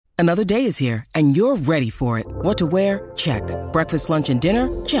Another day is here, and you're ready for it. What to wear? Check. Breakfast, lunch, and dinner?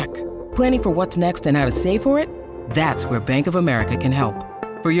 Check. Planning for what's next and how to save for it? That's where Bank of America can help.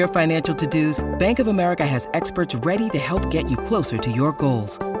 For your financial to-dos, Bank of America has experts ready to help get you closer to your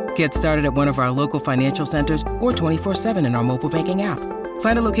goals. Get started at one of our local financial centers or 24/7 in our mobile banking app.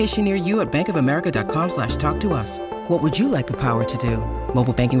 Find a location near you at bankofamerica.com/talktous. What would you like the power to do?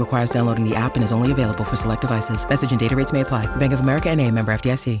 Mobile banking requires downloading the app and is only available for select devices. Message and data rates may apply. Bank of America N.A., member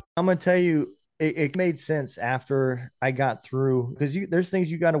FDIC. I'm gonna tell you, it made sense after I got through because there's things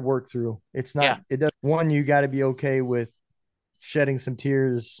you got to work through. It's not Yeah. it does one you got to be okay with shedding some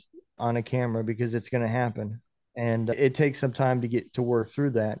tears on a camera because it's going to happen, and it takes some time to get to work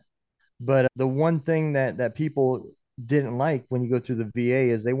through that. But the one thing that people didn't like when you go through the VA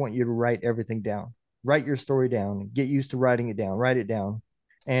is they want you to write everything down, write your story down, get used to writing it down, write it down,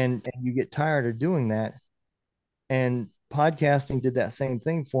 and you get tired of doing that. And podcasting did that same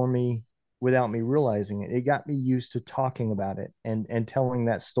thing for me without me realizing it. It got me used to talking about it and telling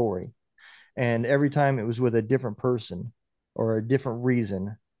that story. And every time it was with a different person or a different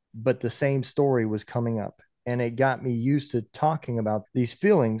reason, but the same story was coming up. And it got me used to talking about these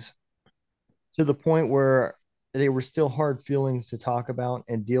feelings to the point where they were still hard feelings to talk about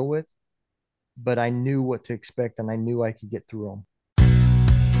and deal with, but I knew what to expect and I knew I could get through them.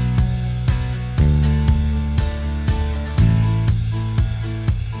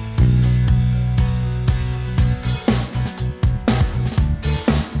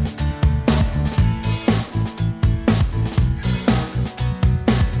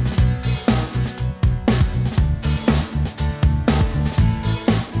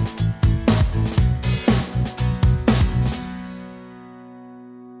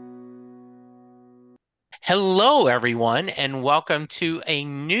 Hello, everyone, and welcome to a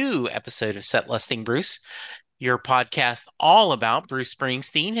new episode of Set Listing Bruce, your podcast all about Bruce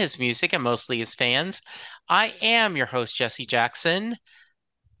Springsteen, his music, and mostly his fans. I am your host, Jesse Jackson,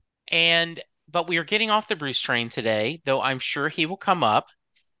 but we are getting off the Bruce train today, though I'm sure he will come up.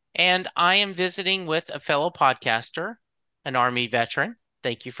 And I am visiting with a fellow podcaster, an Army veteran.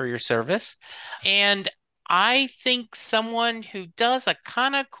 Thank you for your service. And I think someone who does a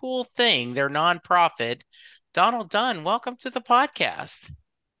kind of cool thing, their nonprofit, Donald Dunn. Welcome to the podcast.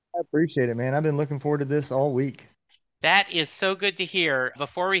 I appreciate it, man. I've been looking forward to this all week. That is so good to hear.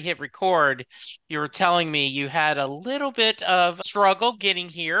 Before we hit record, you were telling me you had a little bit of struggle getting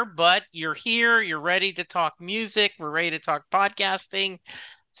here, but you're here. You're ready to talk music. We're ready to talk podcasting.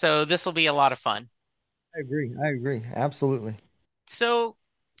 So this will be a lot of fun. I agree. I agree. Absolutely. So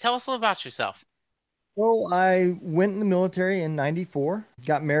tell us a little about yourself. So I went in the military in 94,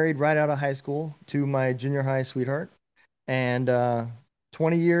 got married right out of high school to my junior high sweetheart, and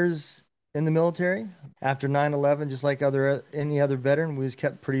 20 years in the military. After 9/11, just like any other veteran, we was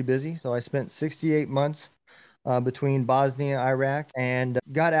kept pretty busy. So I spent 68 months between Bosnia, Iraq, and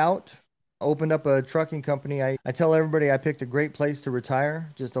got out, opened up a trucking company. I tell everybody I picked a great place to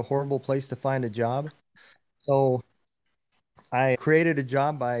retire, just a horrible place to find a job. So I created a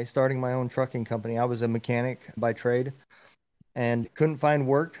job by starting my own trucking company. I was a mechanic by trade and couldn't find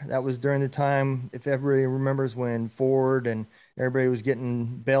work. That was during the time, if everybody remembers, when Ford and everybody was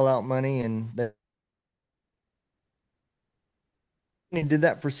getting bailout money, and that I did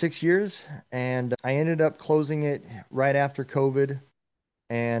that for 6 years. And I ended up closing it right after COVID.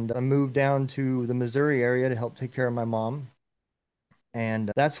 And I moved down to the Missouri area to help take care of my mom.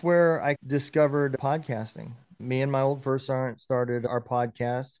 And that's where I discovered podcasting. Me and my old first sergeant started our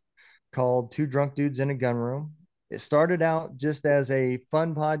podcast called Two Drunk Dudes in a Gun Room. It started out just as a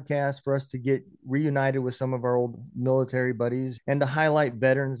fun podcast for us to get reunited with some of our old military buddies and to highlight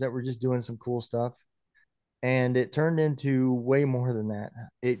veterans that were just doing some cool stuff. And it turned into way more than that.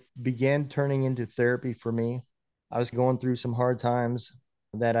 It began turning into therapy for me. I was going through some hard times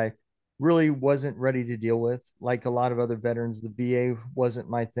that I really wasn't ready to deal with. Like a lot of other veterans, the VA wasn't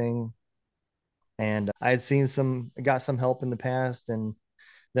my thing. And I had got some help in the past. And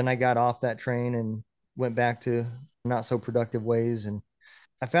then I got off that train and went back to not so productive ways. And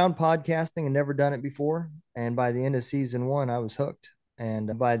I found podcasting and never done it before. And by the end of season one, I was hooked.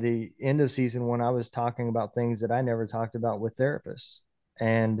 And by the end of season one, I was talking about things that I never talked about with therapists.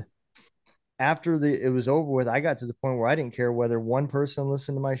 And after it was over with, I got to the point where I didn't care whether one person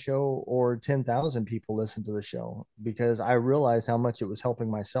listened to my show or 10,000 people listened to the show because I realized how much it was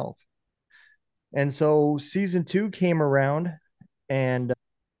helping myself. And so season two came around, and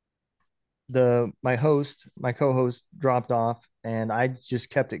my co-host dropped off, and I just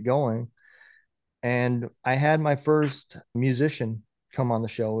kept it going. And I had my first musician come on the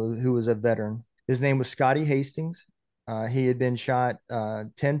show who was a veteran. His name was Scotty Hastings. He had been shot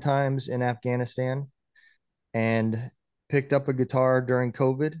 10 times in Afghanistan and picked up a guitar during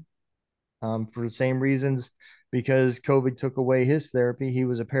COVID for the same reasons because COVID took away his therapy. He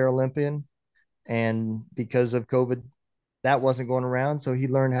was a Paralympian, and because of COVID, that wasn't going around. So he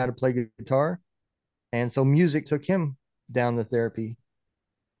learned how to play guitar. And so music took him down the therapy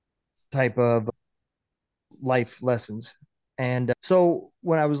type of life lessons. And so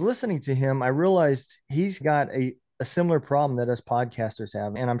when I was listening to him, I realized he's got a similar problem that us podcasters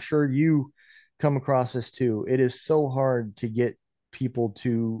have. And I'm sure you come across this too. It is so hard to get people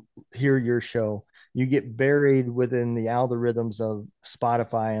to hear your show. You get buried within the algorithms of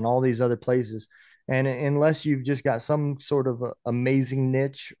Spotify and all these other places. And unless you've just got some sort of amazing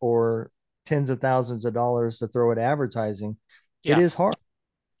niche or tens of thousands of dollars to throw at advertising, it Yeah, is hard.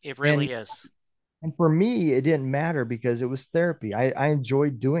 it And really is. and for me, it didn't matter because it was therapy. I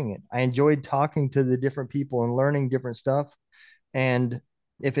enjoyed doing it. I enjoyed talking to the different people and learning different stuff. And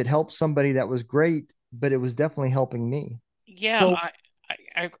if it helped somebody, that was great, but it was definitely helping me. Yeah, So,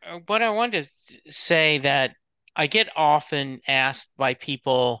 what I wanted to say that I get often asked by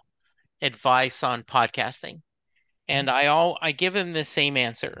people advice on podcasting, and I give them the same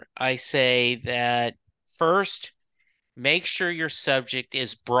answer. I say that first, make sure your subject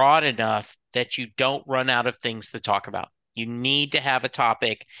is broad enough that you don't run out of things to talk about. You need to have a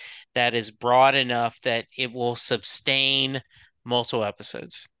topic that is broad enough that it will sustain multiple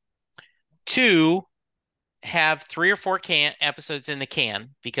episodes. Two, have three or four can episodes in the can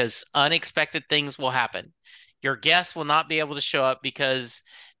because unexpected things will happen. Your guests will not be able to show up because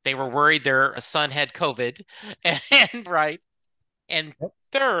they were worried their son had COVID. And right. And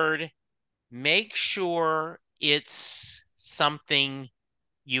third, make sure it's something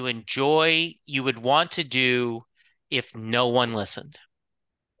you enjoy, you would want to do if no one listened.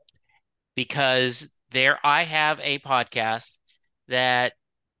 Because there, I have a podcast that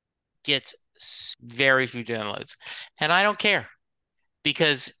gets very few downloads, and I don't care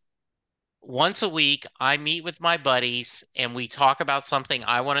because once a week I meet with my buddies and we talk about something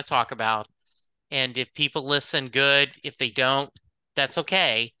I want to talk about. And if people listen, good. If they don't, that's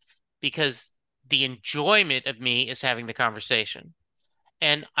okay because the enjoyment of me is having the conversation.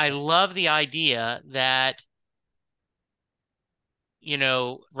 And I love the idea that,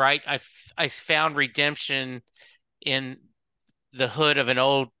 right, I found redemption in the hood of an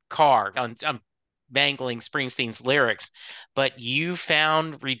old car. I'm mangling Springsteen's lyrics, but you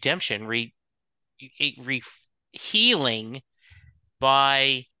found redemption, re healing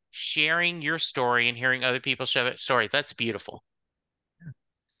by sharing your story and hearing other people share that story. That's beautiful.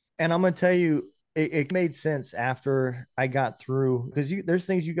 and I'm going to tell you, it made sense after I got through because there's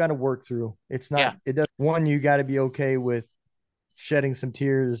things you got to work through. It's Yeah, not, it does, one, you got to be okay with shedding some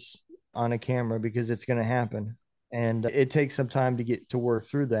tears on a camera because it's going to happen. And it takes some time to get to work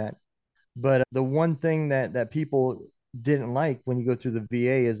through that. But the one thing that people didn't like when you go through the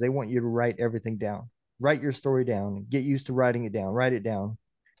VA is they want you to write everything down, write your story down, get used to writing it down, write it down,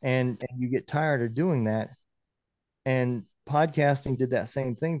 and you get tired of doing that. And podcasting did that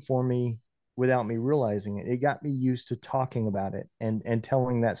same thing for me without me realizing it. It got me used to talking about it and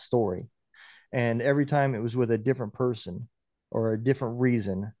telling that story. And every time it was with a different person or a different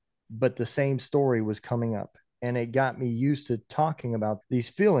reason, but the same story was coming up. And it got me used to talking about these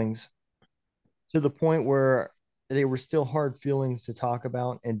feelings to the point where they were still hard feelings to talk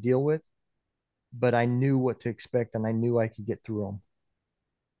about and deal with, but I knew what to expect and I knew I could get through them.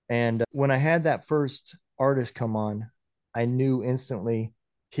 And when I had that first artist come on, I knew instantly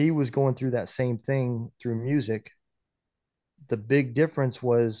he was going through that same thing through music. The big difference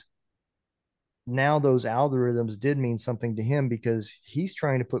was now those algorithms did mean something to him because he's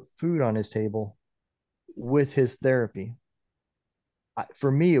trying to put food on his table with his therapy.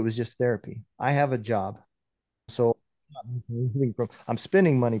 For me, it was just therapy. I have a job. So I'm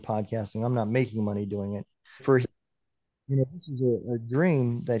spending money podcasting. I'm not making money doing it. This is a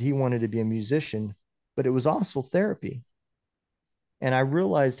dream that he wanted to be a musician, but it was also therapy. And I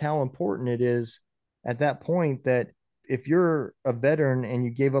realized how important it is at that point that if you're a veteran and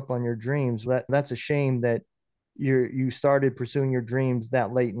you gave up on your dreams, that's a shame that you started pursuing your dreams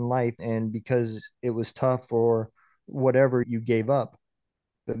that late in life and because it was tough or whatever you gave up.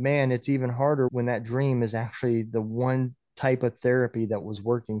 But man, it's even harder when that dream is actually the one type of therapy that was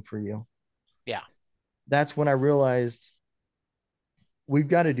working for you. yeah, That's when I realized we've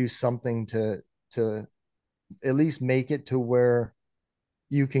got to do something to at least make it to where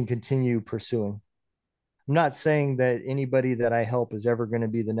you can continue pursuing. I'm not saying that anybody that I help is ever going to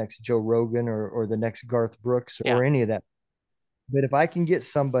be the next Joe Rogan or the next Garth Brooks yeah, or any of that. But if I can get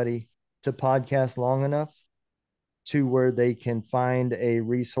somebody to podcast long enough to where they can find a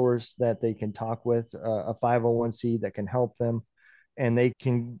resource that they can talk with, a 501c that can help them, and they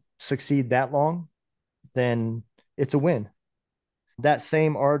can succeed that long, then it's a win. That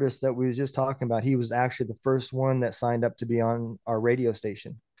same artist that we was just talking about, he was actually the first one that signed up to be on our radio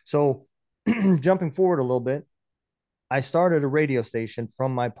station. So jumping forward a little bit, I started a radio station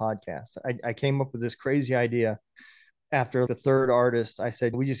from my podcast. I came up with this crazy idea. After the third artist, I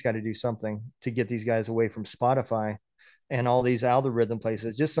said, we just got to do something to get these guys away from Spotify and all these algorithm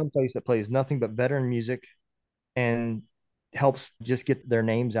places, just some place that plays nothing but veteran music and helps just get their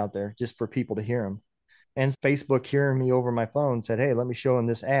names out there just for people to hear them. And Facebook, hearing me over my phone, said, hey, let me show them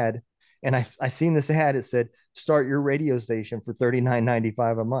this ad. And I seen this ad. It said, start your radio station for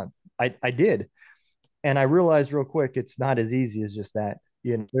 $39.95 a month. I did. And I realized real quick, it's not as easy as just that.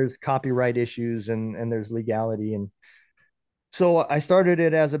 You know, there's copyright issues and there's legality. And so I started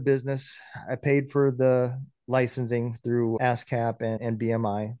it as a business. I paid for the licensing through ASCAP and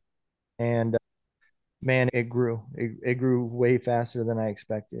BMI. And man, it grew. It grew way faster than I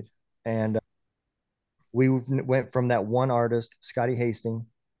expected. And we went from that one artist, Scotty Hastings,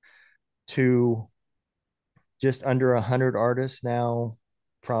 to just under 100 artists now,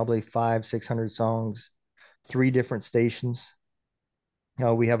 probably 500-600 songs, 3 different stations.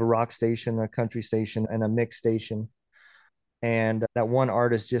 We have a rock station, a country station, and a mix station. And that one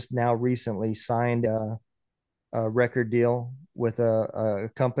artist just now recently signed a record deal with a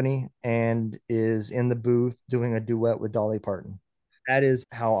company and is in the booth doing a duet with Dolly Parton. That is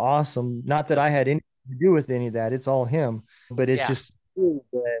how awesome. Not that I had anything to do with any of that. It's all him, but it's Yeah. just cool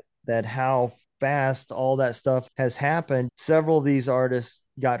that how fast all that stuff has happened. Several of these artists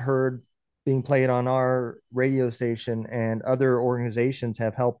got heard being played on our radio station, and other organizations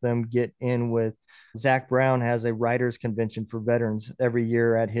have helped them get in with. Zach Brown has a writers convention for veterans every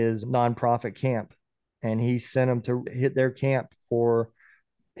year at his nonprofit camp, and he sent them to hit their camp for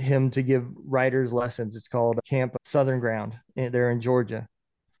him to give writers lessons. It's called Camp Southern Ground. They're in Georgia,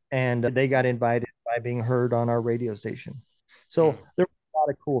 and they got invited by being heard on our radio station. So there was a lot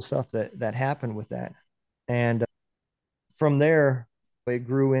of cool stuff that happened with that. And from there, it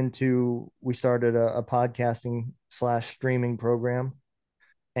grew into, we started a podcasting / streaming program.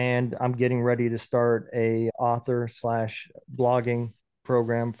 And I'm getting ready to start a author / blogging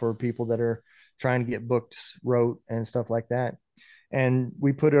program for people that are trying to get books wrote and stuff like that. And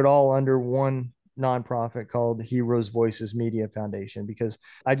we put it all under one nonprofit called Heroes Voices Media Foundation, because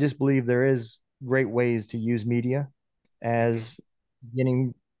I just believe there is great ways to use media as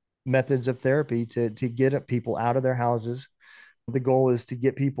beginning methods of therapy to get people out of their houses. The goal is to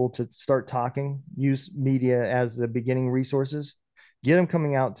get people to start talking, use media as the beginning resources, get them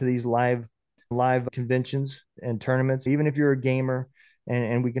coming out to these live conventions and tournaments, even if you're a gamer,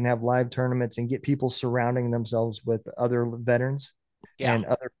 and we can have live tournaments and get people surrounding themselves with other veterans and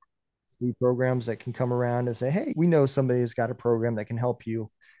other programs that can come around and say, hey, we know somebody has got a program that can help you,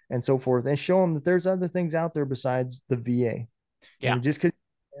 and so forth, and show them that there's other things out there besides the VA. Yeah. Just because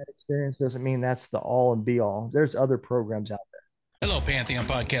that experience doesn't mean that's the all and be all. There's other programs out there. Hello, Pantheon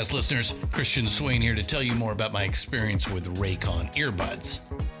Podcast listeners. Christian Swain here to tell you more about my experience with Raycon earbuds.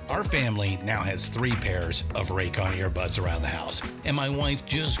 Our family now has 3 pairs of Raycon earbuds around the house, and my wife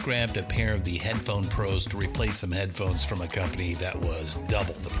just grabbed a pair of the Headphone Pros to replace some headphones from a company that was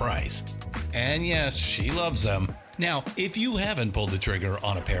double the price. And yes, she loves them. Now, if you haven't pulled the trigger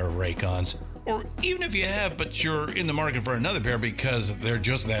on a pair of Raycons, or even if you have, but you're in the market for another pair because they're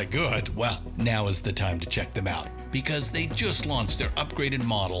just that good, well, now is the time to check them out, because they just launched their upgraded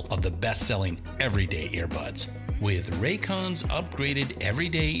model of the best-selling everyday earbuds. With Raycon's upgraded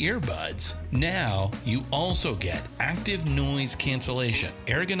everyday earbuds, now you also get active noise cancellation,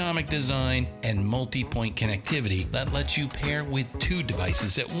 ergonomic design, and multi-point connectivity that lets you pair with 2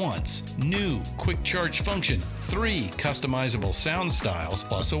 devices at once. New quick charge function, 3 customizable sound styles,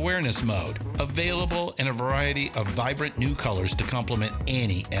 plus awareness mode. Available in a variety of vibrant new colors to complement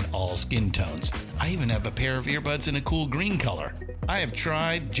any and all skin tones. I even have a pair of earbuds in a cool green color. I have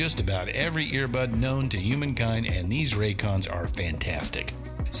tried just about every earbud known to humankind, and these Raycons are fantastic.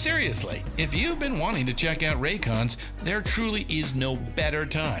 Seriously, if you've been wanting to check out Raycons, there truly is no better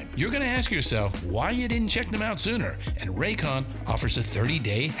time. You're going to ask yourself why you didn't check them out sooner, and Raycon offers a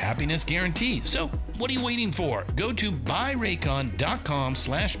 30-day happiness guarantee. So what are you waiting for? Go to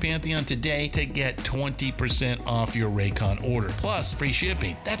buyraycon.com/Pantheon today to get 20% off your Raycon order, plus free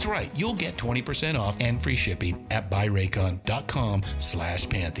shipping. That's right, you'll get 20% off and free shipping at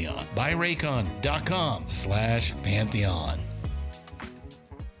buyraycon.com/Pantheon. buyraycon.com/Pantheon.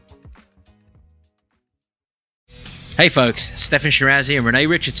 Hey folks, Stefan Shirazi and Renee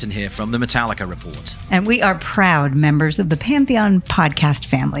Richardson here from the Metallica Report. And we are proud members of the Pantheon podcast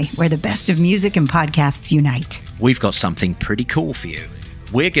family, where the best of music and podcasts unite. We've got something pretty cool for you.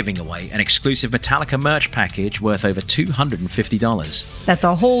 We're giving away an exclusive Metallica merch package worth over $250. That's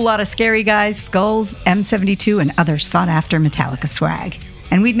a whole lot of Scary Guys, skulls, M72, and other sought-after Metallica swag.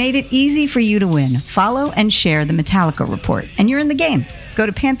 And we've made it easy for you to win. Follow and share the Metallica Report, and you're in the game. Go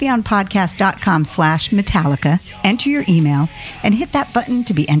to pantheonpodcast.com/Metallica, enter your email, and hit that button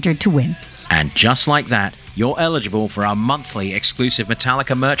to be entered to win. And just like that, you're eligible for our monthly exclusive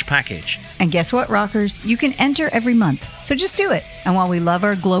Metallica merch package. And guess what, rockers? You can enter every month, so just do it. And while we love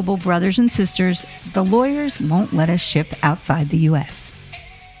our global brothers and sisters, the lawyers won't let us ship outside the U.S.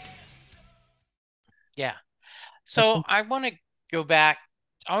 Yeah. So I want to go back.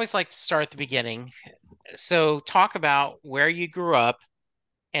 I always like to start at the beginning. So talk about where you grew up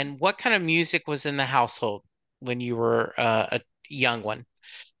and what kind of music was in the household when you were a young one.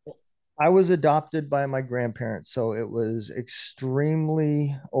 I was adopted by my grandparents, so it was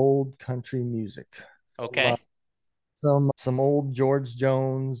extremely old country music. Okay. Some old George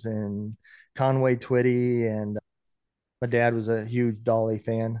Jones and Conway Twitty, and my dad was a huge Dolly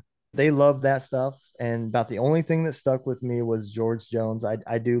fan. They loved that stuff, and about the only thing that stuck with me was George Jones.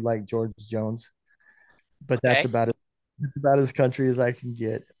 I do like George Jones, but that's Okay. about as country as I can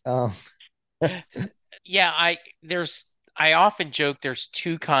get. Yeah, I often joke there's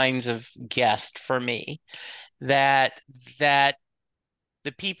two kinds of guest for me, that the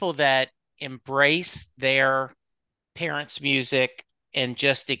people that embrace their parents' music and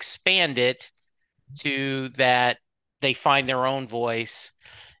just expand it to that they find their own voice,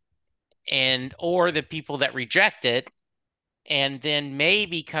 and or the people that reject it and then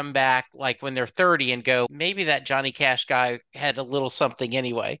maybe come back like when they're 30 and go, maybe that Johnny Cash guy had a little something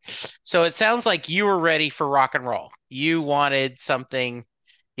anyway. So it sounds like you were ready for rock and roll. You wanted something.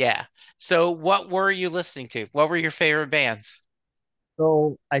 Yeah. So what were you listening to? What were your favorite bands?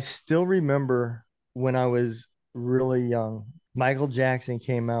 So I still remember when I was really young, Michael Jackson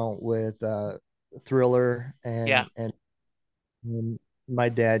came out with Thriller, Yeah. and my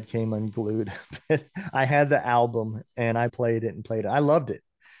dad came unglued. I had the album and I played it and played it. I loved it.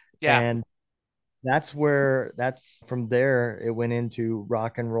 Yeah. And that's from there it went into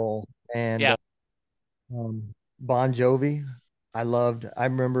rock and roll and Yeah. Bon Jovi. I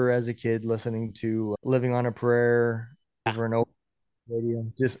remember as a kid listening to Living on a Prayer over and over on the radio.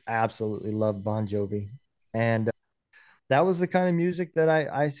 Just absolutely loved Bon Jovi. And that was the kind of music that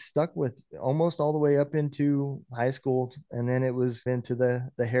I stuck with almost all the way up into high school. And then it was into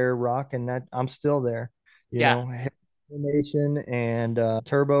the hair rock, and that I'm still there, Yeah. Hair Nation and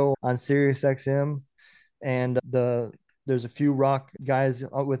Turbo on Sirius XM. And there's a few rock guys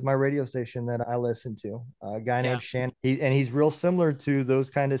with my radio station that I listen to. A guy Yeah. named Shan, he's real similar to those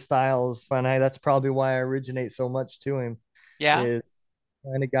kind of styles. And that's probably why I originate so much to him. Yeah. Is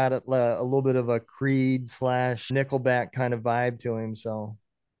kind of got a little bit of a Creed / Nickelback kind of vibe to him. So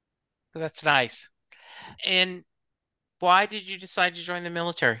That's nice. And why did you decide to join the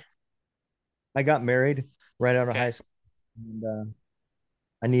military? I got married right out of Okay. high school, and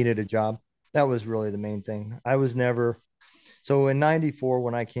I needed a job. That was really the main thing. I was never so in '94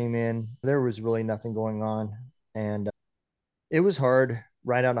 when I came in, there was really nothing going on, and it was hard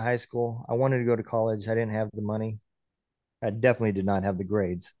right out of high school. I wanted to go to college. I didn't have the money. I definitely did not have the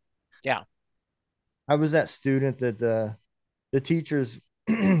grades. Yeah. I was that student that the teachers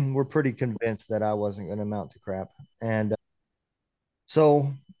were pretty convinced that I wasn't going to amount to crap, and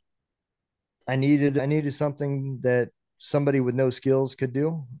so I needed something that somebody with no skills could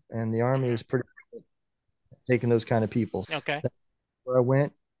do, and the Army Mhm. was pretty taking those kind of people. Okay. That's where I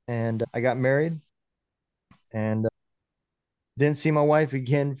went, and I got married, and didn't see my wife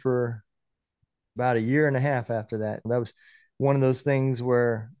again for about a year and a half after that. That was one of those things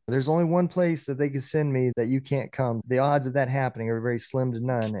where there's only one place that they could send me that you can't come. The odds of that happening are very slim to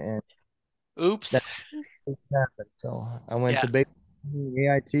none, and that Oops. happened. So I went Yeah. to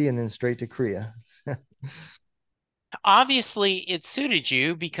AIT and then straight to Korea. Obviously, it suited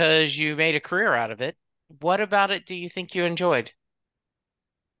you because you made a career out of it. What about it do you think you enjoyed?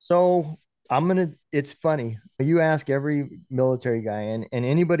 So it's funny. You ask every military guy and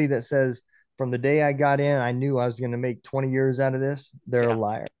anybody that says from the day I got in, I knew I was going to make 20 years out of this, they're a Yeah.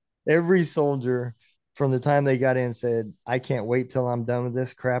 liar. Every soldier from the time they got in said, I can't wait till I'm done with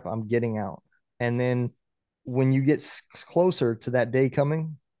this crap. I'm getting out. And then when you get closer to that day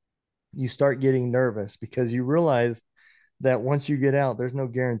coming, you start getting nervous because you realize that once you get out, there's no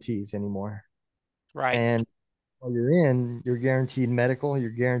guarantees anymore. Right. And while you're in, you're guaranteed medical, you're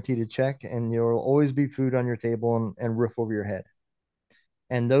guaranteed a check, and there'll always be food on your table and roof over your head.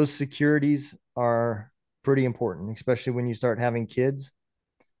 And those securities are pretty important, especially when you start having kids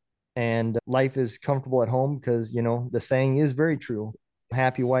and life is comfortable at home because, the saying is very true: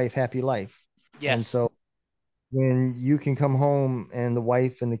 happy wife, happy life. And Yes. so when you can come home and the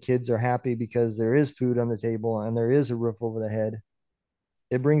wife and the kids are happy because there is food on the table and there is a roof over the head,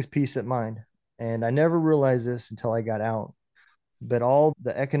 it brings peace of mind. And I never realized this until I got out. But all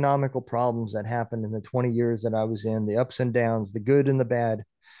the economical problems that happened in the 20 years that I was in, the ups and downs, the good and the bad,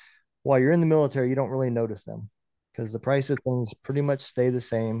 while you're in the military, you don't really notice them because the price of things pretty much stay the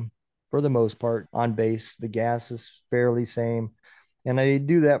same for the most part on base. The gas is fairly same. And I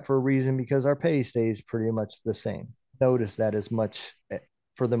do that for a reason because our pay stays pretty much the same. Notice that as much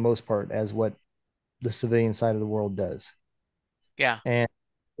for the most part as what the civilian side of the world does. Yeah. And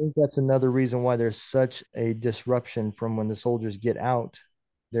I think that's another reason why there's such a disruption from when the soldiers get out.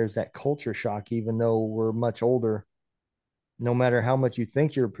 There's that culture shock, even though we're much older. No matter how much you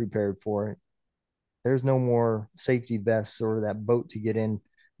think you're prepared for it, there's no more safety vests or that boat to get in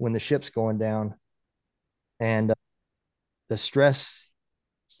when the ship's going down. And the stress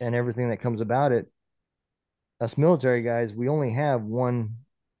and everything that comes about it, us military guys, we only have one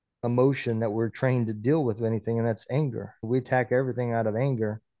emotion that we're trained to deal with anything, and that's anger. We attack everything out of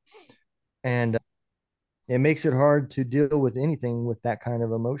anger. And it makes it hard to deal with anything with that kind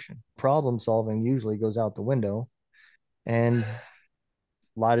of emotion. Problem solving usually goes out the window. And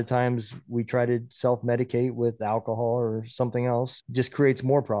a lot of times we try to self medicate with alcohol or something else, just creates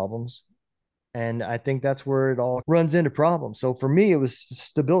more problems. And I think that's where it all runs into problems. So for me, it was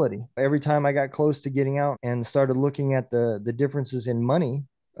stability. Every time I got close to getting out and started looking at the differences in money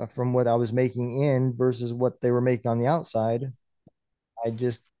from what I was making in versus what they were making on the outside, I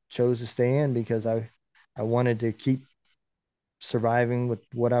just chose to stay in because I wanted to keep surviving with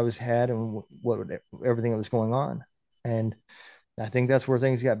what I was had and what everything that was going on. And I think that's where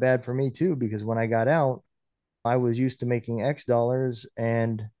things got bad for me too, because when I got out, I was used to making X dollars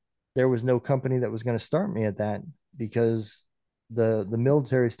and there was no company that was going to start me at that because the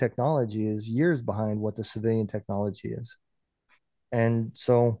military's technology is years behind what the civilian technology is. And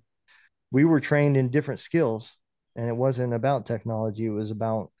so we were trained in different skills and it wasn't about technology. It was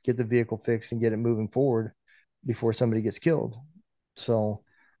about get the vehicle fixed and get it moving forward before somebody gets killed. So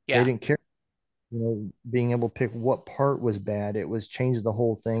they Yeah. didn't care, being able to pick what part was bad. It was change the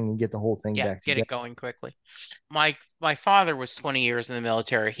whole thing and get the whole thing Yeah. back Get together. it going quickly. My father was 20 years in the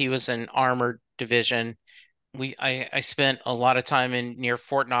military. He was in armored division. I spent a lot of time in near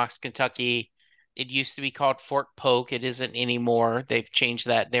Fort Knox, Kentucky. It used to be called Fort Polk. It isn't anymore. They've changed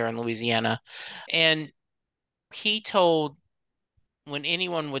that there in Louisiana. And he told when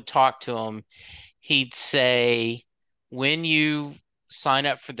anyone would talk to him, he'd say, when you sign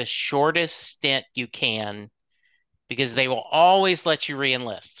up for the shortest stint you can, because they will always let you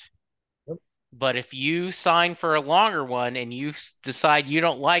re-enlist. Yep. But if you sign for a longer one and you decide you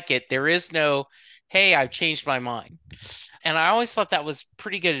don't like it, there is no, hey, I've changed my mind. And I always thought that was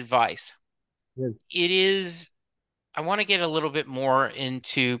pretty good advice. Yes. It is, I want to get a little bit more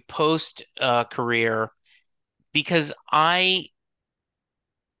into post career because my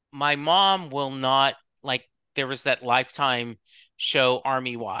mom will not like, there was that Lifetime show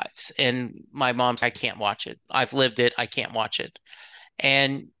Army Wives, and my mom's, I can't watch it. I've lived it. I can't watch it.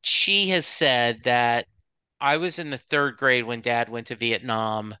 And she has said that I was in the third grade when dad went to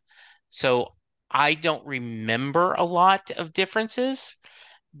Vietnam. So I don't remember a lot of differences,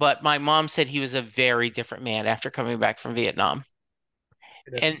 but my mom said he was a very different man after coming back from Vietnam.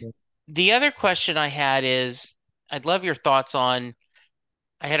 And the other question I had is I'd love your thoughts on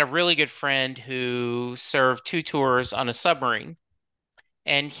I had a really good friend who served two tours on a submarine,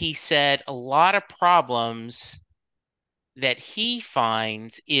 and he said a lot of problems that he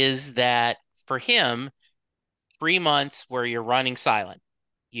finds is that for him, 3 months where you're running silent.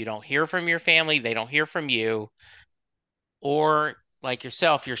 You don't hear from your family, they don't hear from you. Or like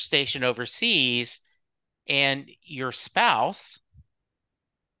yourself, you're stationed overseas and your spouse,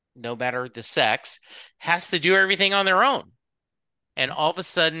 no matter the sex, has to do everything on their own. And all of a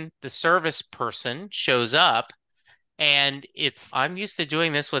sudden, the service person shows up and I'm used to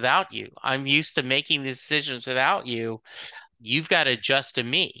doing this without you. I'm used to making these decisions without you. You've got to adjust to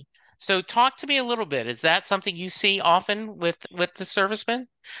me. So talk to me a little bit. Is that something you see often with the servicemen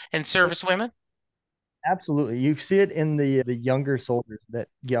and servicewomen? Absolutely. You see it in the younger soldiers that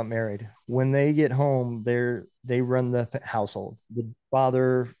get married. When they get home, they run the household. The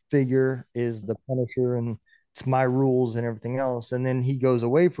father figure is the punisher and it's my rules and everything else. And then he goes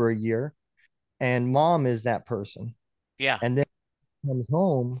away for a year And mom is that person. Yeah. And then comes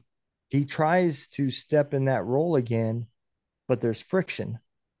home, he tries to step in that role again, but there's friction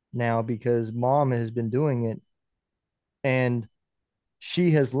now because mom has been doing it. And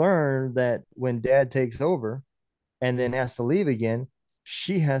she has learned that when dad takes over and then has to leave again,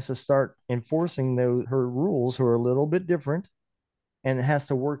 she has to start enforcing her rules, who are a little bit different, and has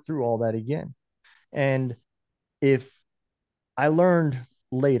to work through all that again. And if I learned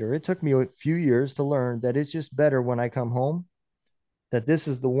later, it took me a few years to learn that it's just better when I come home, that this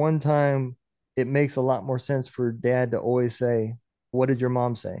is the one time it makes a lot more sense for dad to always say, "What did your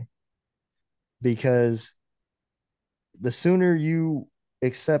mom say?" Because the sooner you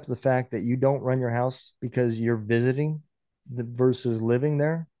accept the fact that you don't run your house because you're visiting versus living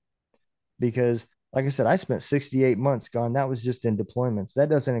there, because like I said, I spent 68 months gone. That was just in deployments. That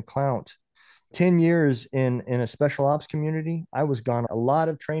doesn't count 10 years in a special ops community. I was gone a lot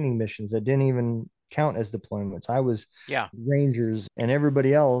of training missions that didn't even count as deployments. I was Yeah. rangers and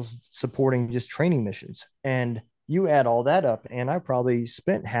everybody else supporting just training missions. And you add all that up, and I probably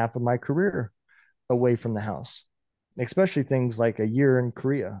spent half of my career away from the house, especially things like a year in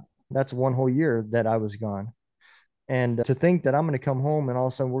Korea. That's one whole year that I was gone. And to think that I'm going to come home and all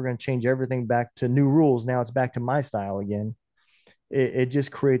of a sudden we're going to change everything back to new rules. Now it's back to my style again. It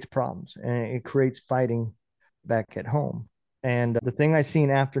just creates problems, and it creates fighting back at home. And the thing I seen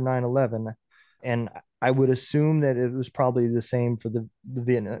after 9/11, and I would assume that it was probably the same for the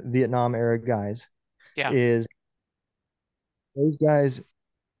Vietnam era guys, Yeah. is those guys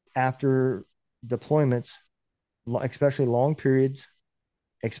after deployments, especially long periods,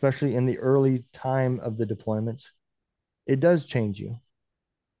 especially in the early time of the deployments, it does change you.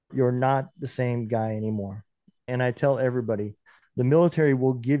 You're not the same guy anymore. And I tell everybody, the military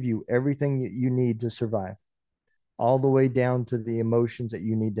will give you everything that you need to survive, all the way down to the emotions that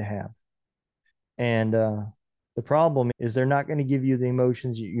you need to have. And the problem is they're not going to give you the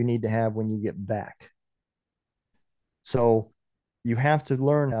emotions you need to have when you get back. So you have to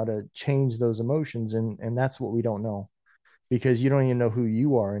learn how to change those emotions. And that's what we don't know, because you don't even know who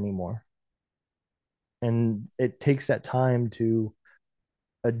you are anymore. And it takes that time to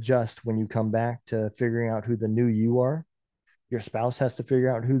adjust when you come back to figuring out who the new you are. Your spouse has to figure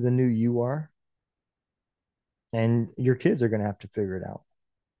out who the new you are, and your kids are going to have to figure it out.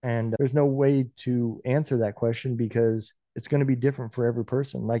 And there's no way to answer that question because it's going to be different for every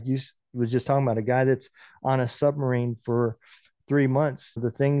person. Like you was just talking about, a guy that's on a submarine for 3 months.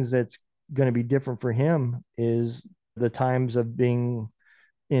 The things that's going to be different for him is the times of being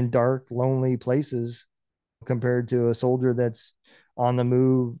in dark, lonely places compared to a soldier that's on the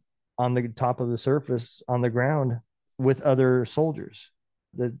move, on the top of the surface, on the ground with other soldiers.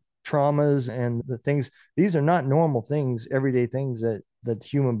 The traumas and the things, these are not normal things, everyday things that the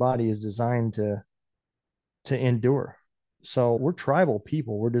human body is designed to endure. So we're tribal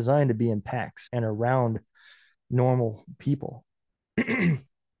people. We're designed to be in packs and around normal people.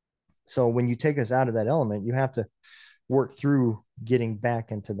 So when you take us out of that element, you have to work through getting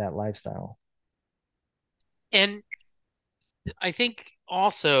back into that lifestyle. And I think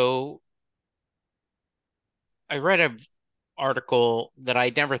also I read an article that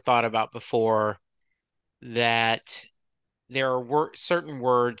I never thought about before, that there are certain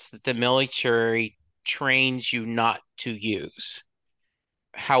words that the military trains you not to use.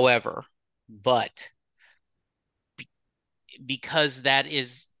 However, but because that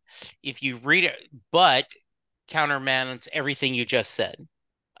is, if you read it, but countermands everything you just said.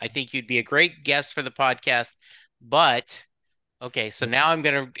 I think you'd be a great guest for the podcast, but okay, so now I'm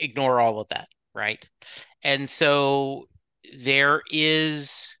going to ignore all of that, right? And so there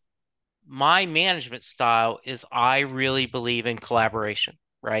is, my management style is, I really believe in collaboration,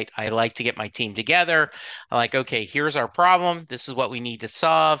 right? I like to get my team together. I like, okay, here's our problem. This is what we need to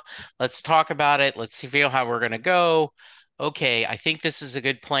solve. Let's talk about it. Let's feel how we're going to go. Okay, I think this is a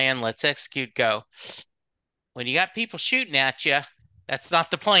good plan. Let's execute, go. When you got people shooting at you, that's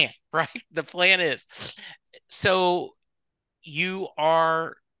not the plan, right? The plan is, so you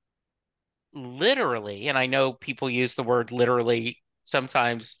are literally, and I know people use the word literally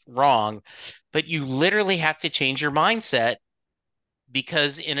sometimes wrong, but you literally have to change your mindset,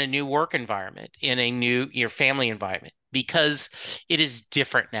 because in a new work environment, in a new your family environment, because it is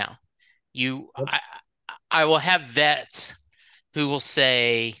different now. You, Yep. I will have vets who will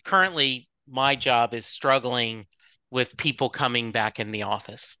say, currently my job is struggling with people coming back in the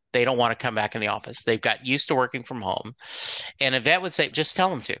office. They don't want to come back in the office. They've got used to working from home. And a vet would say, just tell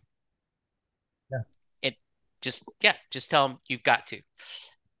them to. Yeah. It just tell them you've got to.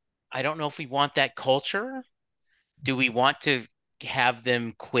 I don't know if we want that culture. Do we want to have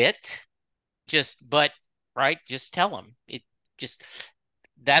them quit? but right, just tell them it. Just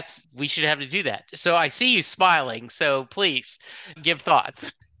we should have to do that. So I see you smiling. So please give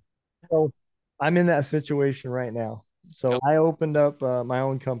thoughts. So I'm in that situation right now. So Oh, I opened up my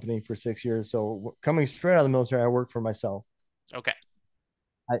own company for 6 years. So coming straight out of the military, I worked for myself. okay.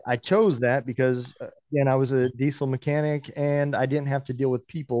 I chose that because, again, I was a diesel mechanic and I didn't have to deal with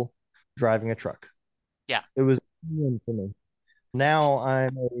people driving a truck. Yeah. It was win for me. Now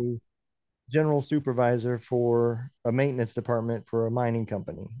I'm a general supervisor for a maintenance department for a mining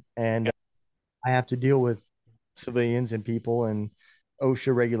company. And Okay. I have to deal with civilians and people and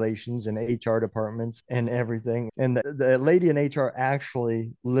OSHA regulations and HR departments and everything. And the lady in HR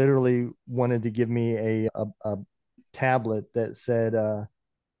actually literally wanted to give me a tablet that said,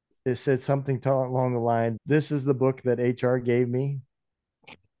 it said something along the line, this is the book that HR gave me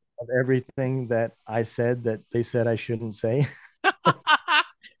of everything that I said that they said I shouldn't say.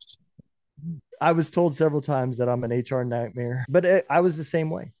 I was told several times that I'm an HR nightmare, but I was the same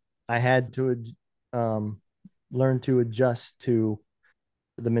way. I had to um, learn to adjust to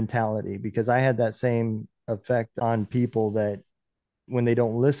the mentality because I had that same effect on people that when they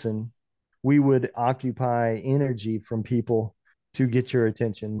don't listen, we would occupy energy from people to get your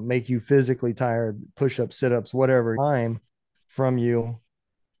attention, make you physically tired, push ups, sit ups, whatever time from you.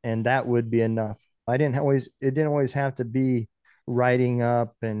 And that would be enough. It didn't always have to be writing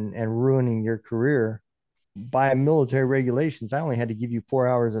up and ruining your career. By military regulations, I only had to give you 4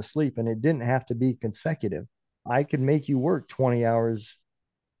 hours of sleep and it didn't have to be consecutive. I could make you work 20 hours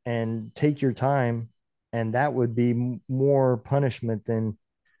and take your time, and that would be more punishment than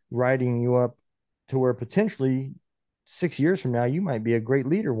writing you up to where potentially 6 years from now you might be a great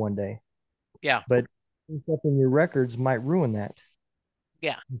leader one day, Yeah. but up in your records might ruin that.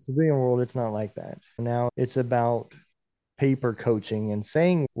 Yeah. In the civilian world, it's not like that. Now it's about paper coaching and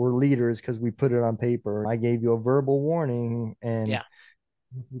saying we're leaders because we put it on paper. I gave you a verbal warning, and Yeah.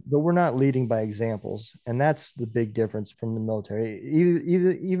 but we're not leading by examples, and that's the big difference from the military.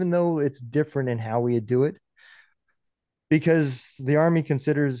 Even though it's different in how we do it, because the Army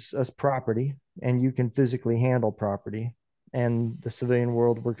considers us property, and you can physically handle property, and the civilian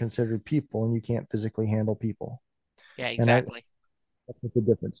world we're considered people, and you can't physically handle people. Yeah, And I exactly. that's what the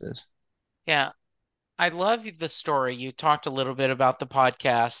difference is. Yeah. I love the story. You talked a little bit about the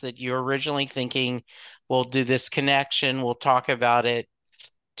podcast that you're originally thinking, we'll do this connection, we'll talk about it.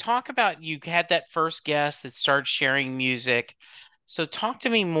 Talk about you had that first guest that started sharing music. So talk to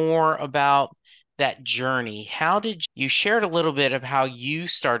me more about that journey. How did you shared a little bit of how you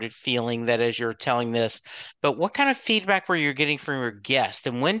started feeling that as you're telling this, but what kind of feedback were you getting from your guest?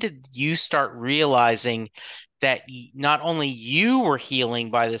 And when did you start realizing that not only you were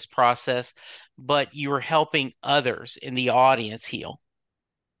healing by this process, but you were helping others in the audience heal?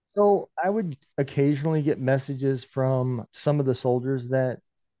 So I would occasionally get messages from some of the soldiers that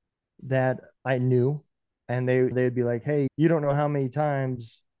I knew, and they'd be like, "Hey, you don't know how many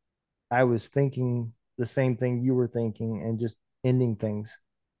times I was thinking the same thing you were thinking and just ending things,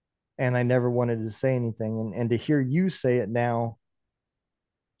 and I never wanted to say anything, and to hear you say it now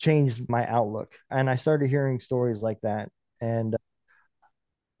changed my outlook." And I started hearing stories like that, and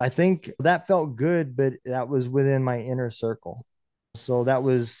I think that felt good, but that was within my inner circle. So that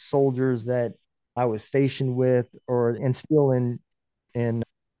was soldiers that I was stationed with or and still in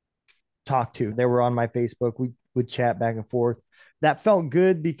talk to. They were on my Facebook. We would chat back and forth. That felt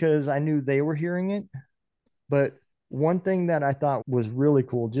good because I knew they were hearing it. But one thing that I thought was really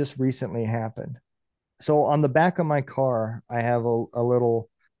cool just recently happened. So on the back of my car, I have a little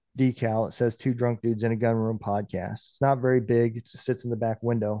decal. It says Two Drunk Dudes in a Gun Room podcast. It's not very big. It just sits in the back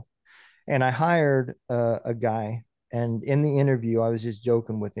window. And I hired a guy. And in the interview, I was just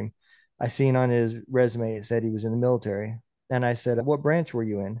joking with him. I seen on his resume, it said he was in the military. And I said, "What branch were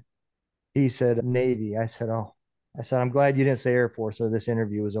you in?" He said, "Navy." I said, "Oh," I said, "I'm glad you didn't say Air Force, so this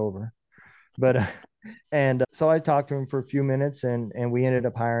interview was over." But and so I talked to him for a few minutes, and we ended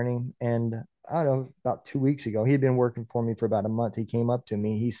up hiring him. And I don't know, about 2 weeks ago, he had been working for me for about a month. He came up to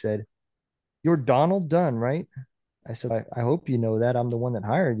me. He said, "You're Donald Dunn, right?" I said, I hope you know that. I'm the one that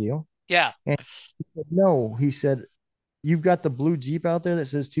hired you." Yeah. And he said, "No." He said, "You've got the blue Jeep out there that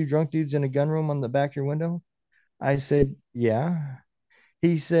says Two Drunk Dudes in a Gun Room on the back of your window?" I said, "Yeah."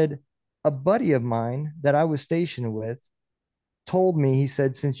 He said, "A buddy of mine that I was stationed with told me," he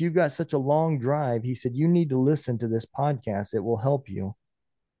said, "since you've got such a long drive," he said, "you need to listen to this podcast. It will help you."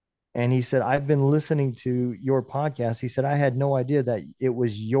 And he said, "I've been listening to your podcast." He said, "I had no idea that it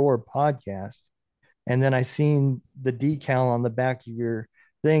was your podcast. And then I seen the decal on the back of your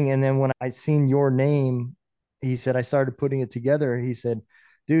thing. And then when I seen your name," he said, "I started putting it together." He said,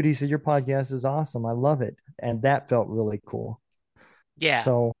 dude, he said, your podcast is awesome. I love it. And that felt really cool. Yeah,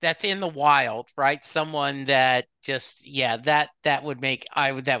 So that's in the wild, right? Someone that just, yeah, that would make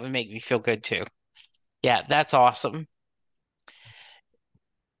that would make me feel good too. Yeah, that's awesome.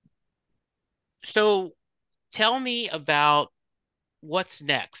 So tell me about what's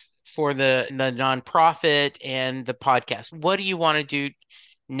next for the nonprofit and the podcast. What do you want to do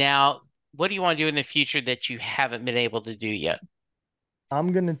now? What do you want to do in the future that you haven't been able to do yet?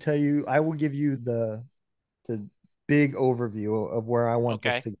 I'm going to tell you, I will give you the big overview of where I want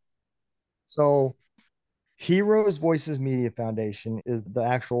this Okay. to go. So Heroes Voices Media Foundation is the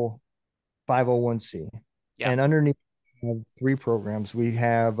actual 501c. Yeah. And underneath we have three programs. We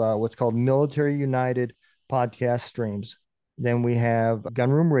have what's called Military United podcast streams. Then we have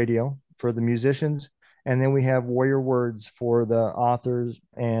Gunroom Radio for the musicians. And then we have Warrior Words for the authors,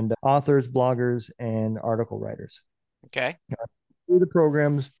 bloggers, and article writers. Okay. Through the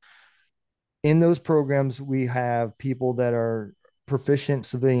programs, in those programs, we have people that are proficient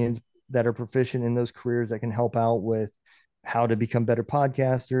civilians that are proficient in those careers that can help out with how to become better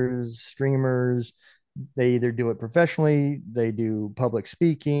podcasters, streamers. They either do it professionally, they do public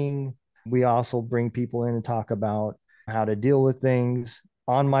speaking. We also bring people in and talk about how to deal with things.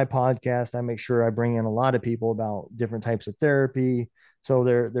 On my podcast, I make sure I bring in a lot of people about different types of therapy.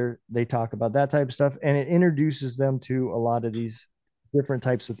 So they talk about that type of stuff, and it introduces them to a lot of these different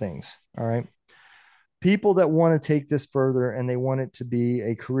types of things. All right. People that want to take this further and they want it to be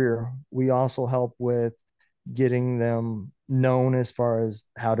a career, we also help with getting them known as far as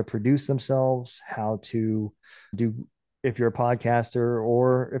how to produce themselves, how to do, if you're a podcaster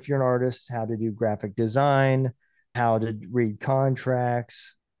or if you're an artist, how to do graphic design, how to read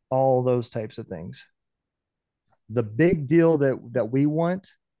contracts, all those types of things. The big deal that we want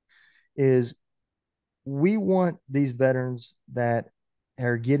is we want these veterans that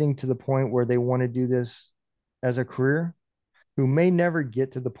are getting to the point where they want to do this as a career, who may never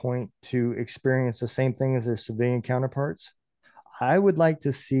get to the point to experience the same thing as their civilian counterparts. I would like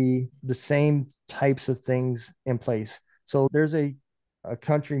to see the same types of things in place. So there's a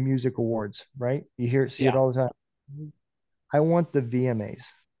country music awards, right? You see it Yeah. all the time. I want the VMAs,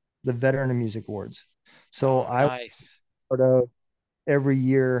 the Veteran of Music Awards. So Oh, I nice. part of every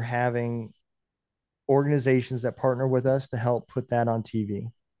year having organizations that partner with us to help put that on TV.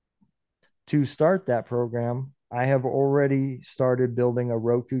 To start that program, I have already started building a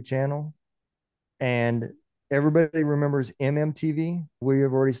Roku channel, and everybody remembers MMTV. We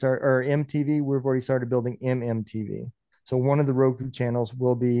have already started, or MTV, we've already started building MMTV. So one of the Roku channels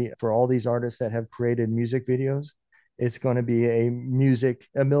will be for all these artists that have created music videos. It's going to be a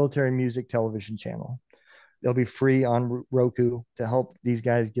military music television channel. They'll be free on Roku to help these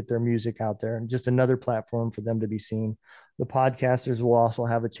guys get their music out there, and just another platform for them to be seen. The podcasters will also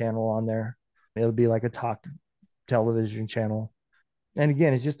have a channel on there. It'll be like a talk television channel. And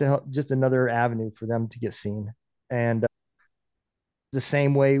again, it's just another avenue for them to get seen. And the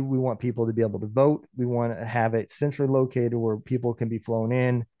same way we want people to be able to vote, we want to have it centrally located where people can be flown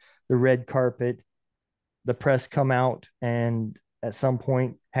in, the red carpet, the press come out and at some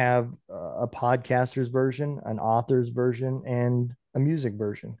point have a podcaster's version, an author's version, and a music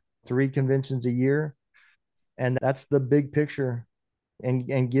version. Three conventions a year. And that's the big picture.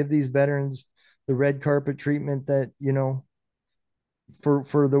 And give these veterans the red carpet treatment that,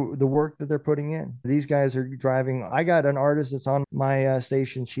 for the work that they're putting in. These guys are driving. I got an artist that's on my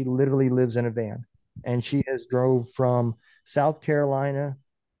station. She literally lives in a van, and she has drove from South Carolina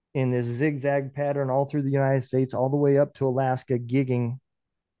in this zigzag pattern all through the United States, all the way up to Alaska gigging,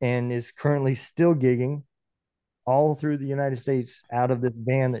 and is currently still gigging all through the United States out of this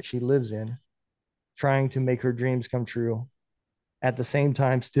van that she lives in, trying to make her dreams come true. At the same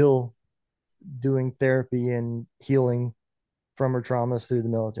time, still doing therapy and healing from her traumas through the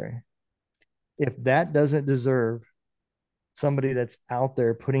military. If that doesn't deserve somebody that's out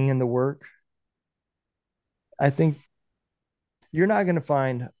there putting in the work, I think you're not going to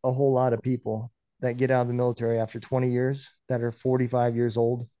find a whole lot of people that get out of the military after 20 years that are 45 years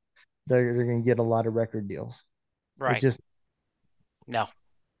old. They're going to get a lot of record deals. It's Right. just, No.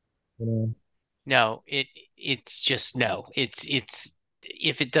 you know, No, it's just no. It's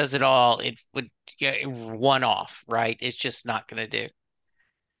if it does it all, it would get one off, right? It's just not going to do.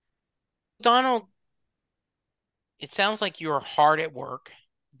 Donald, it sounds like you're hard at work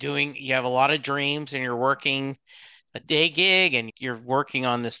you have a lot of dreams and you're working a day gig and you're working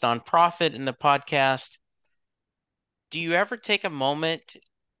on this nonprofit and the podcast. Do you ever take a moment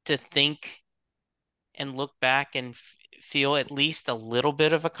to think and look back and feel at least a little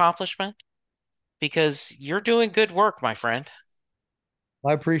bit of accomplishment? Because you're doing good work, my friend.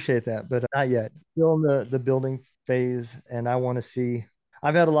 I appreciate that, but not yet. Still in the building phase, and I want to see.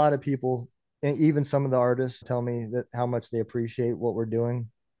 I've had a lot of people, and even some of the artists, tell me that how much they appreciate what we're doing,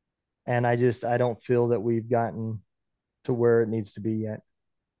 and I don't feel that we've gotten to where it needs to be yet.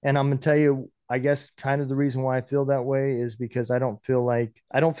 And I'm gonna tell you, I guess kind of the reason why I feel that way is because I don't feel like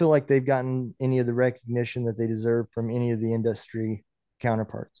they've gotten any of the recognition that they deserve from any of the industry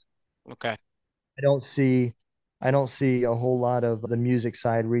counterparts. Okay. I don't see I don't see a whole lot of the music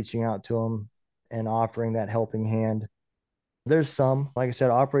side reaching out to them and offering that helping hand. There's some, like I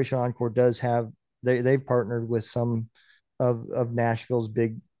said, Operation Encore does have they've partnered with some of Nashville's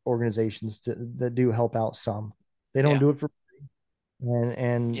big organizations that do help out some. They don't Yeah. do it for Yeah.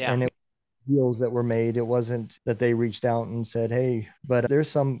 and it deals that were made. It wasn't that they reached out and said, "Hey," but there's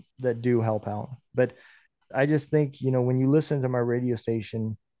some that do help out. But I just think, when you listen to my radio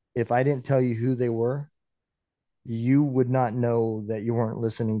station, if I didn't tell you who they were, you would not know that you weren't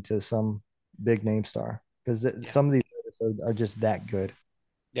listening to some big name star because Yeah. some of these artists are just that good.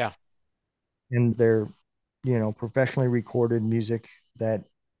 Yeah. And they're, professionally recorded music that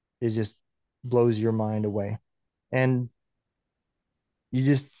is just blows your mind away. And you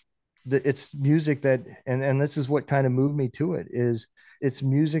just, it's music that, and this is what kind of moved me to it is it's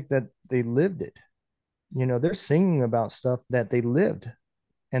music that they lived it. They're singing about stuff that they lived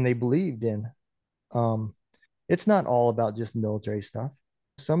and they believed in. Um, it's not all about just military stuff.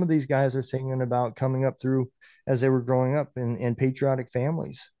 Some of these guys are singing about coming up through as they were growing up in patriotic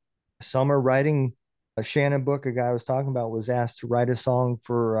families. Some are writing. A Shannon Book, a guy I was talking about, was asked to write a song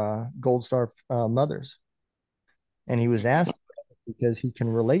for Gold Star mothers, and he was Hmm. asked because he can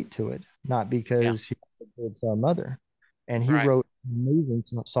relate to it, not Yeah. because he's a Gold Star mother. And he Right. wrote an amazing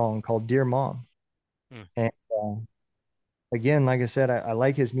song called "Dear Mom." Mm. And again, like I said, I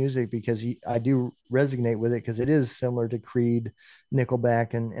like his music because I do resonate with it because it is similar to Creed,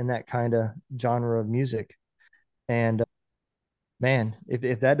 Nickelback, and that kind of genre of music. And man,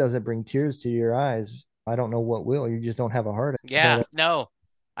 if that doesn't bring tears to your eyes, I don't know what will. You just don't have a heart. Yeah. But No,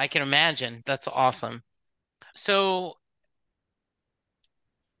 I can imagine. That's awesome. So,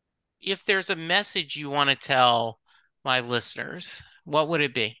 if there's a message you want to tell my listeners, what would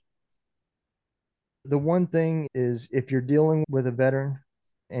it be? the one thing is, if you're dealing with a veteran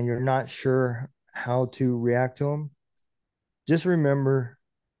and you're not sure how to react to them, just remember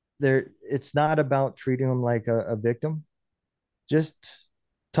it's not about treating them like a victim. Just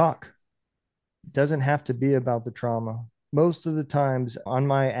talk. Doesn't have to be about the trauma. Most of the times on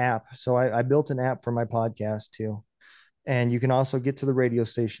my app, so I built an app for my podcast too. And you can also get to the radio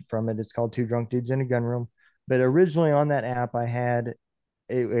station from it. It's called Two Drunk Dudes in a Gun Room. But originally on that app, I had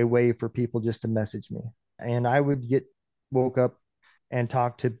a way for people just to message me. And I would woke up and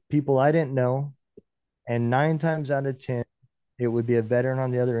talk to people I didn't know. And 9 times out of 10, it would be a veteran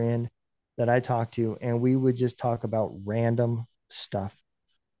on the other end that I talked to. And we would just talk about random stuff.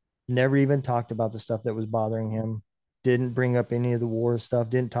 Never even talked about the stuff that was bothering him. Didn't bring up any of the war stuff.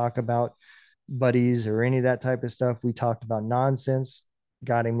 Didn't talk about buddies or any of that type of stuff. We talked about nonsense,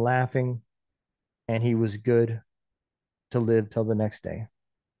 got him laughing, and he was good to live till the next day.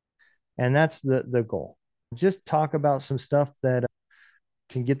 And that's the goal. Just talk about some stuff that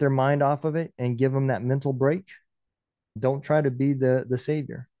can get their mind off of it and give them that mental break. Don't try to be the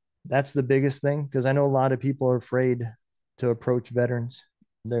savior. That's the biggest thing because I know a lot of people are afraid to approach veterans.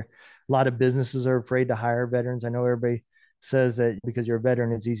 There, a lot of businesses are afraid to hire veterans. I know everybody says that because you're a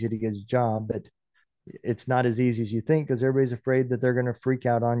veteran, it's easy to get a job, but it's not as easy as you think because everybody's afraid that they're going to freak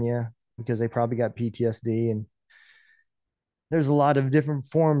out on you because they probably got PTSD. And there's a lot of different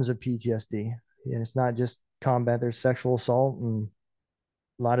forms of PTSD. And it's not just combat, there's sexual assault, and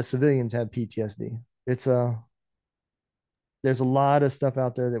a lot of civilians have PTSD. It's a There's a lot of stuff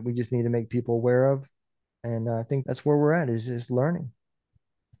out there that we just need to make people aware of. And I think that's where we're at is just learning.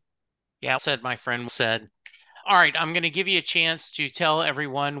 Yeah, my friend said. All right, I'm going to give you a chance to tell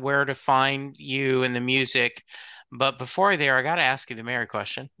everyone where to find you and the music. But before there, I got to ask you the Mary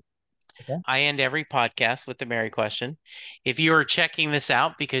question. Okay. I end every podcast with the Mary question. If you are checking this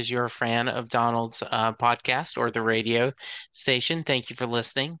out because you're a fan of Donald's podcast or the radio station, thank you for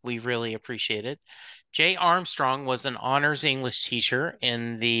listening. We really appreciate it. Jay Armstrong was an honors English teacher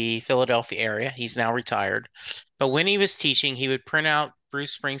in the Philadelphia area. He's now retired. But when he was teaching, he would print out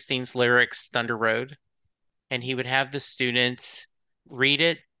Bruce Springsteen's lyrics, Thunder Road, and he would have the students read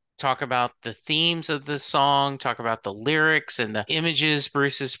it, talk about the themes of the song, talk about the lyrics and the images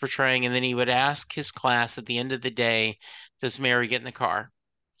Bruce is portraying, and then he would ask his class at the end of the day, does Mary get in the car?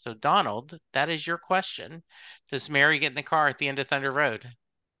 So, Donald, that is your question. Does Mary get in the car at the end of Thunder Road?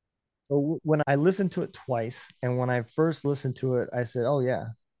 So when I listened to it twice, and when I first listened to it, I said, "Oh yeah."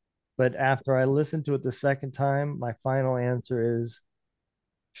 But after I listened to it the second time, my final answer is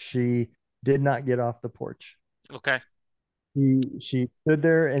she did not get off the porch. Okay. She stood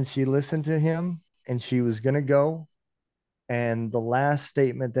there and she listened to him, and she was gonna go. And the last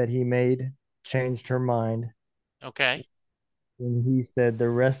statement that he made changed her mind. Okay. When he said the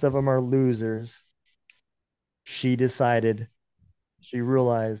rest of them are losers, she decided, she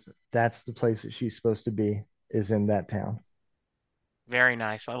realized that's the place that she's supposed to be, is in that town. Very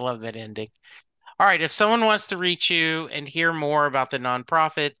nice. I love that ending. All right. If someone wants to reach you and hear more about the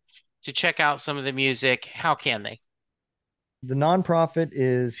nonprofit, to check out some of the music, how can they? The nonprofit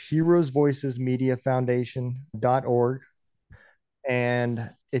is Heroes Voices Media Foundation.org. And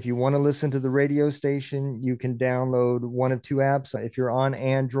if you want to listen to the radio station, you can download one of two apps. If you're on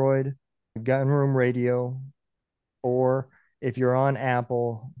Android, Gun Room Radio, or if you're on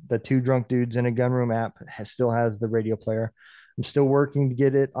Apple, the Two Drunk Dudes in a Gun Room app still has the radio player. I'm still working to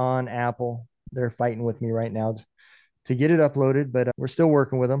get it on Apple. They're fighting with me right now to get it uploaded, but we're still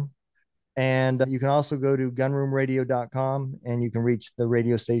working with them. And you can also go to gunroomradio.com and you can reach the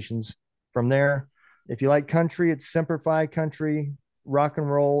radio stations from there. If you like country, it's Semper Fi Country. Rock and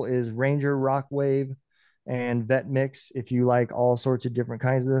roll is Ranger Rock Wave and Vet Mix. If you like all sorts of different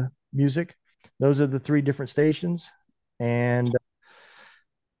kinds of music, those are the three different stations. And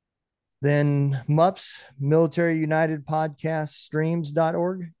then MUPS, Military United Podcast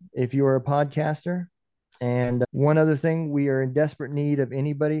Streams.org, if you are a podcaster. And one other thing, we are in desperate need of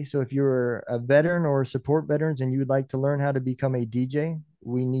anybody. So if you're a veteran or support veterans and you would like to learn how to become a DJ,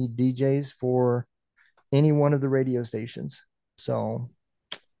 we need DJs for any one of the radio stations. So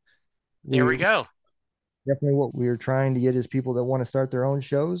There we go. Definitely what we're trying to get is people that want to start their own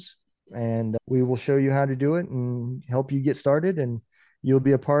shows, and we will show you how to do it and help you get started, and you'll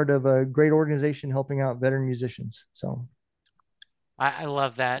be a part of a great organization helping out veteran musicians. So I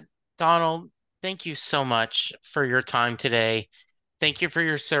love that. Donald, thank you so much for your time today. Thank you for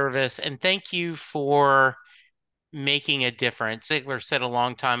your service, and thank you for making a difference. Ziegler said a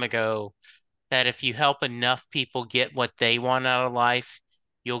long time ago that if you help enough people get what they want out of life,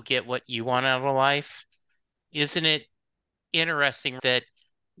 you'll get what you want out of life. Isn't it interesting that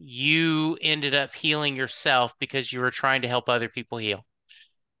you ended up healing yourself because you were trying to help other people heal?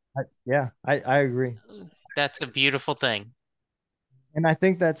 I agree. That's a beautiful thing. And I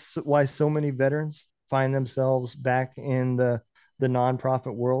think that's why so many veterans find themselves back in the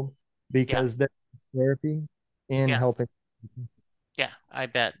nonprofit world, because there's therapy in helping. Yeah, I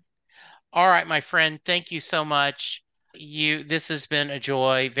bet. All right, my friend, thank you so much. This has been a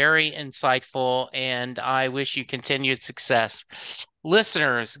joy, very insightful, and I wish you continued success.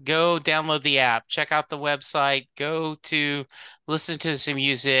 Listeners, go download the app, check out the website, go to listen to some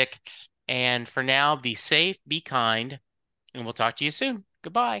music, and for now, be safe, be kind, and we'll talk to you soon.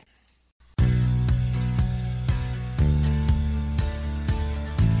 Goodbye.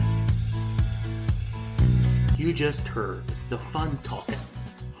 You just heard the fun talking,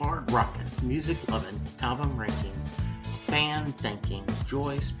 hard rocking, music loving, album ranking, fan thinking,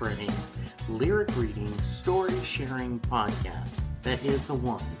 joy spreading, lyric reading, story sharing podcast that is the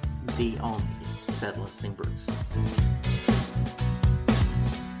one, the only Set Listing Bruce.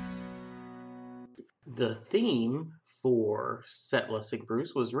 The theme for Set Listing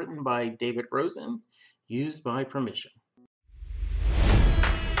Bruce was written by David Rosen, used by permission.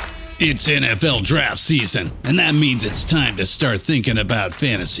 It's NFL draft season, and that means it's time to start thinking about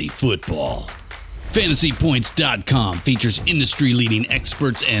fantasy football. FantasyPoints.com features industry-leading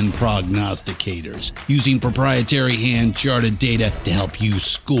experts and prognosticators using proprietary hand-charted data to help you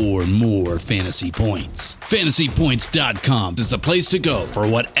score more fantasy points. FantasyPoints.com is the place to go for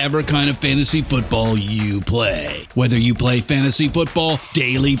whatever kind of fantasy football you play. Whether you play fantasy football,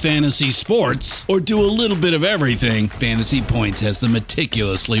 daily fantasy sports, or do a little bit of everything, Fantasy Points has the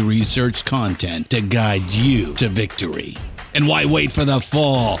meticulously researched content to guide you to victory. And why wait for the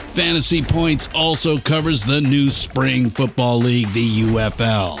fall? Fantasy Points also covers the new spring football league, the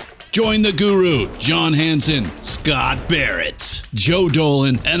UFL. Join the guru, John Hansen, Scott Barrett, Joe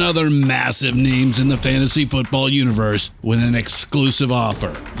Dolan, and other massive names in the fantasy football universe with an exclusive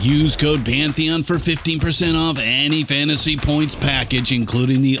offer. Use code Pantheon for 15% off any Fantasy Points package,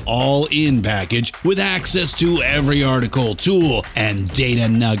 including the all-in package, with access to every article, tool, and data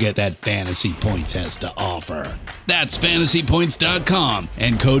nugget that Fantasy Points has to offer. That's FantasyPoints.com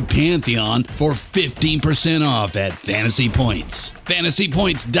and code Pantheon for 15% off at Fantasy Points.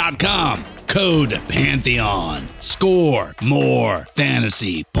 FantasyPoints.com, code Pantheon. Score more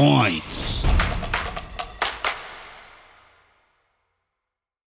fantasy points.